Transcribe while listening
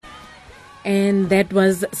And that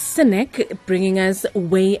was Cynic bringing us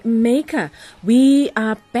Waymaker. We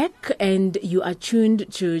are back and you are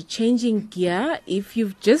tuned to Changing Gear. If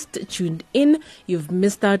you've just tuned in, you've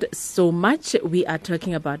missed out so much. We are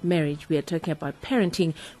talking about marriage. We are talking about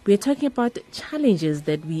parenting. We are talking about challenges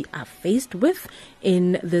that we are faced with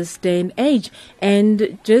in this day and age.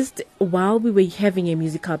 And just while we were having a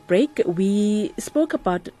musical break, we spoke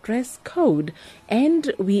about dress code,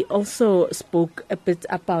 and we also spoke a bit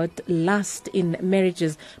about lust in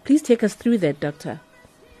marriages. Please take us through that, Doctor.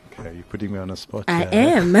 Okay, you're putting me on a spot. I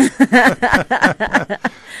am.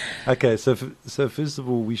 Okay, so first of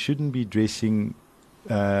all, we shouldn't be dressing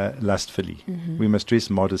lustfully. Mm-hmm. We must dress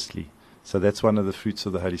modestly. So that's one of the fruits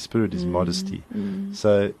of the Holy Spirit is modesty. Mm.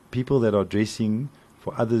 So people that are dressing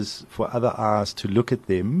for others, for other eyes to look at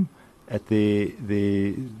them, at their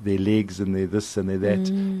legs and their this and their that.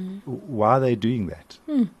 Why are they doing that?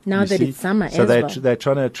 Now that it's summer so as well. So they're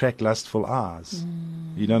trying to attract lustful eyes.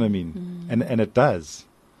 You know what I mean? And it does.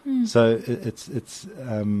 So it's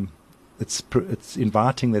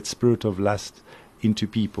inviting that spirit of lust into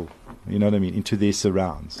people. You know what I mean? Into their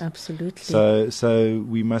surrounds. Absolutely. So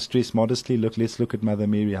we must dress modestly. Let's look at Mother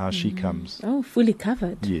Mary, how she comes. Oh, fully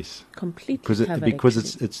covered. Yes. Completely covered. Because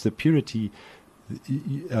it's the purity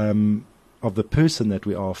of the person that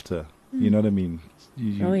we're after. You know what I mean?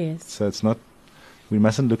 Oh, yes. So it's not, we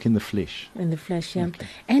mustn't look in the flesh. In the flesh, yeah. Okay.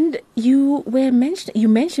 And you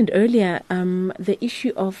mentioned earlier the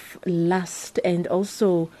issue of lust and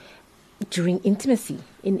also during intimacy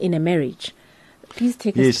in a marriage. Please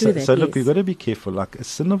take us through that. So look, we've got to be careful. Like a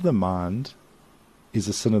sin of the mind is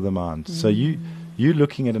a sin of the mind. So you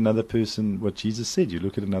looking at another person, what Jesus said, you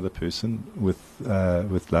look at another person with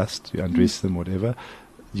lust, you undress them, whatever,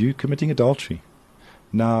 you committing adultery.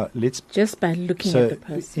 Now let's just by looking at the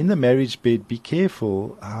person. In the marriage bed, be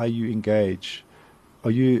careful how you engage.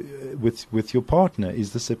 Are you with your partner?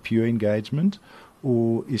 Is this a pure engagement?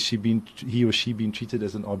 Or is he or she being treated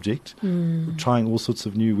as an object, trying all sorts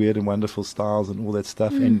of new weird and wonderful styles and all that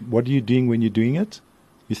stuff? And what are you doing when you're doing it?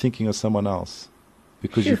 You're thinking of someone else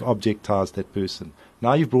because you've objectized that person.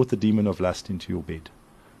 Now you've brought the demon of lust into your bed.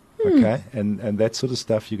 Okay? And that sort of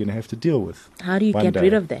stuff you're going to have to deal with. How do you get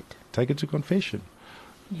rid of that? Take it to confession.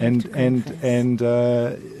 And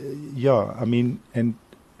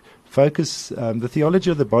focus. The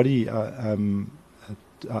theology of the body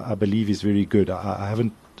I believe is very good. I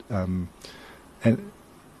haven't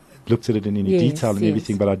looked at it in any detail and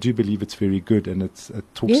everything, but I do believe it's very good, and it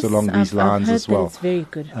talks along these lines as well. It's very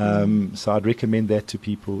good. So I'd recommend that to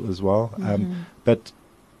people as well. But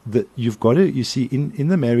you've got to, you see, in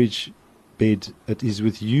the marriage bed, it is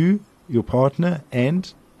with you, your partner,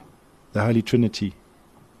 and the Holy Trinity.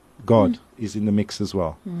 God is in the mix as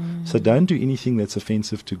well. So don't do anything that's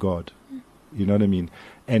offensive to God. You know what I mean?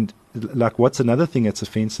 And like, what's another thing that's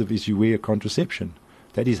offensive is you wear a contraception.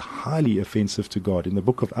 That is highly offensive to God. In the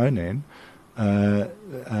book of Onan, in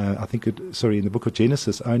the book of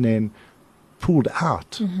Genesis, Onan pulled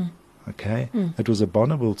out. Okay, it was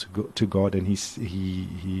abominable to God, and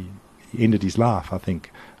he ended his life. I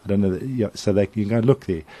think, I don't know. So you can go look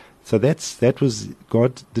there. So that was,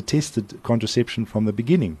 God detested contraception from the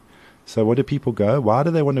beginning. So what do people go? Why do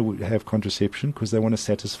they want to have contraception? Because they want to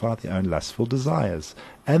satisfy their own lustful desires.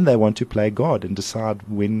 And they want to play God and decide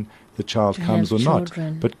when the child comes or not.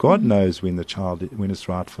 But God knows when it's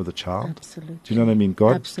right for the child. Absolutely. Do you know what I mean?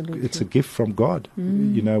 God, absolutely. It's a gift from God.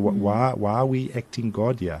 You know, why are we acting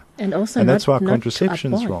God here? And also that's why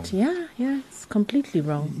contraception is wrong. Yeah, it's completely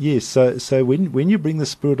wrong. Yes, so when you bring the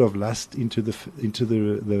spirit of lust into the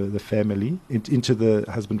family, into the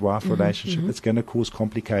husband-wife relationship, it's going to cause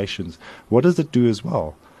complications. What does it do as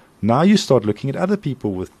well? Now you start looking at other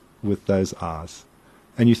people with those eyes,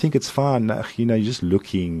 and you think it's fine. You're just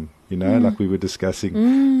looking, like we were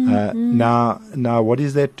discussing. Now what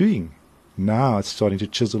is that doing? Now it's starting to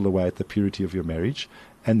chisel away at the purity of your marriage.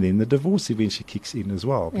 And then the divorce eventually kicks in as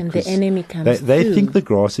well. And the enemy comes they think the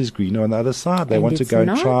grass is greener on the other side. They want to go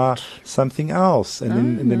and try something else. And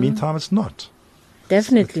then in the meantime, it's not.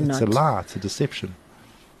 Definitely not. It's a lie. It's a deception.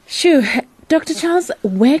 Sure. Dr. Charles,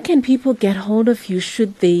 where can people get hold of you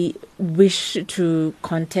should they wish to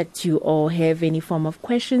contact you or have any form of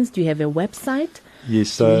questions? Do you have a website?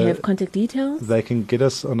 Yes. Do you have contact details? They can get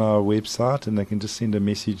us on our website, and they can just send a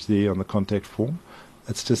message there on the contact form.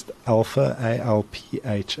 It's just alpha,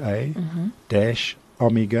 ALPHA, dash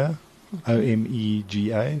omega,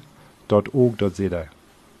 OMEGA.org.za.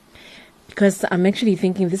 Because I'm actually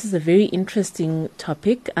thinking this is a very interesting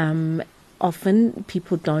topic. often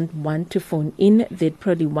people don't want to phone in. They'd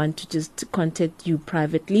probably want to just contact you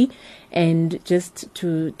privately and just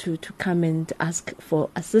to come and ask for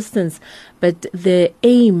assistance. But the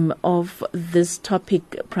aim of this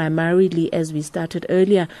topic primarily, as we started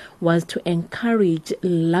earlier, was to encourage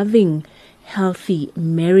loving, healthy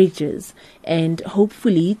marriages and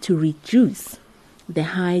hopefully to reduce the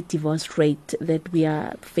high divorce rate that we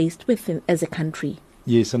are faced with as a country.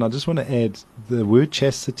 Yes, and I just want to add, the word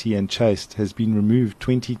chastity and chaste has been removed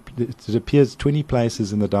it appears 20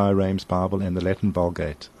 places in the Diorams Bible and the Latin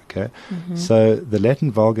Vulgate. Okay, so the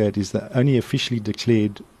Latin Vulgate is the only officially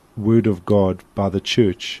declared word of God by the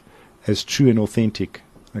church as true and authentic.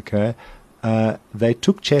 Okay, they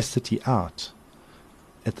took chastity out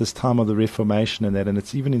at this time of the Reformation and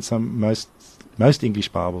it's even in most English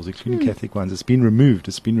Bibles, including Catholic ones. It's been removed.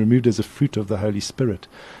 It's been removed as a fruit of the Holy Spirit.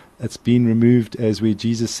 It's been removed as where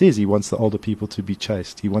Jesus says he wants the older people to be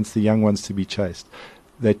chaste. He wants the young ones to be chaste.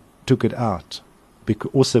 They took it out.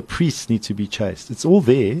 Also, priests need to be chaste. It's all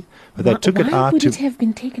there, but they took it out. Why would it have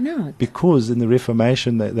been taken out? Because in the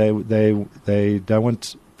Reformation, they don't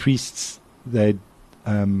want priests. They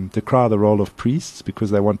decry the role of priests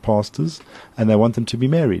because they want pastors and they want them to be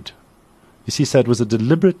married. You see, so it was a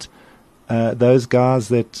deliberate. Those guys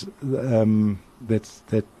that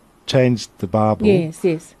changed the Bible.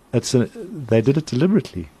 Yes. They did it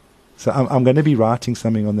deliberately. So I'm going to be writing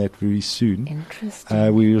something on that very soon.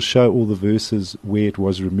 Interesting. We will show all the verses where it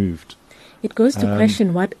was removed. It goes to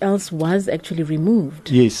question what else was actually removed.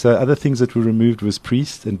 Yes, so other things that were removed was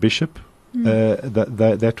priest and bishop.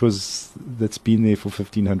 That's been there for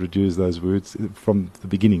 1,500 years, those words, from the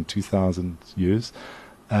beginning, 2,000 years.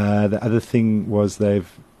 The other thing was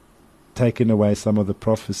they've taken away some of the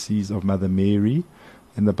prophecies of Mother Mary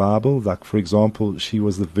in the Bible. Like, for example, she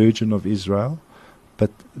was the Virgin of Israel, but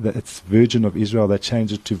it's Virgin of Israel. They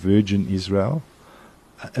changed it to Virgin Israel.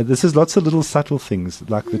 This is lots of little subtle things,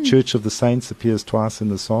 like the Church of the Saints appears twice in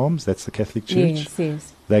the Psalms. That's the Catholic Church.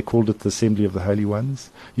 Yes. They called it the Assembly of the Holy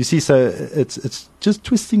Ones. You see, so it's just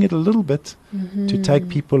twisting it a little bit to take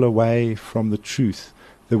people away from the truth.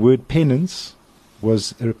 The word penance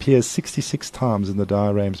it appears 66 times in the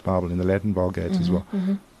Diorams Bible, in the Latin Vulgate as well.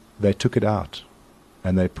 They took it out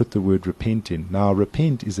and they put the word repent in. Now,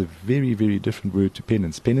 repent is a very, very different word to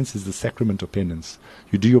penance. Penance is the sacrament of penance.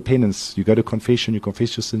 You do your penance, you go to confession, you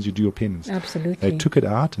confess your sins, you do your penance. Absolutely. They took it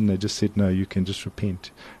out and they just said, no, you can just repent.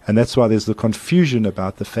 And that's why there's the confusion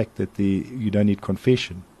about the fact that you don't need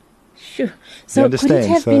confession. Sure. So could it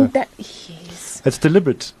have been that? Yes. It's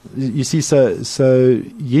deliberate. You see, so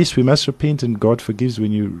yes, we must repent, and God forgives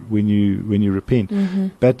when you repent.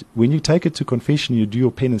 But when you take it to confession, you do your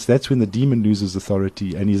penance. That's when the demon loses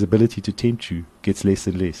authority, and his ability to tempt you gets less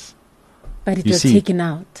and less. But it was taken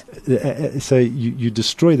out. So you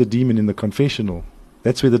destroy the demon in the confessional.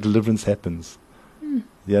 That's where the deliverance happens.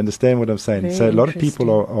 You understand what I'm saying? Very so a lot of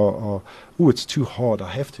people are it's too hard. I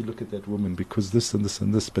have to look at that woman because this and this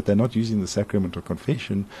and this. But they're not using the sacrament of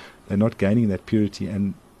confession. They're not gaining that purity,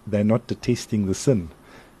 and they're not detesting the sin.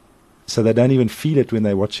 So they don't even feel it when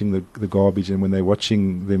they're watching the garbage, and when they're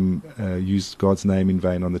watching them use God's name in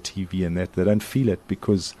vain on the TV and that. They don't feel it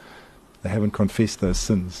because they haven't confessed those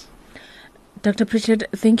sins. Dr. Pritchard,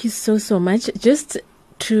 thank you so much. Just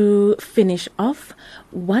to finish off,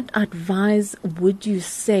 what advice would you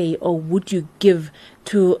say or would you give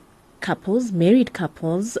to couples, married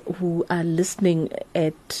couples who are listening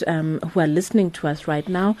to us right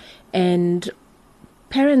now, and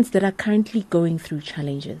parents that are currently going through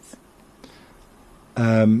challenges?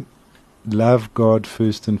 Love God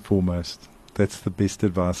first and foremost. That's the best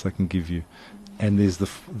advice I can give you. And there's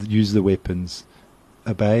use the weapons.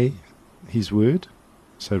 Obey His word.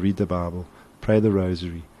 So read the Bible. Pray the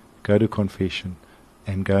rosary, go to confession,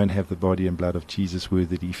 and go and have the body and blood of Jesus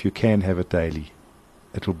worthily. If you can, have it daily.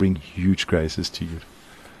 It will bring huge graces to you.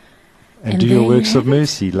 And do your works of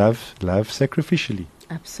mercy. Love sacrificially.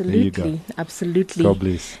 Absolutely. Absolutely. God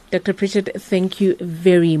bless. Dr. Pritchard, thank you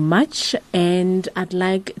very much. And I'd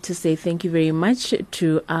like to say thank you very much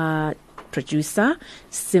to our producer,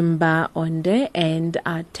 Simba Onde, and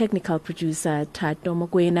our technical producer, Thabo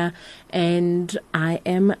Motshegwa, and I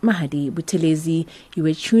am Mahadi Buthelezi. You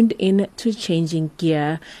were tuned in to Changing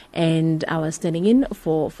Gear, and I was standing in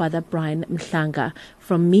for Fr Brian Mhlanga.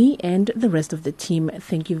 From me and the rest of the team,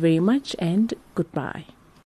 thank you very much, and goodbye.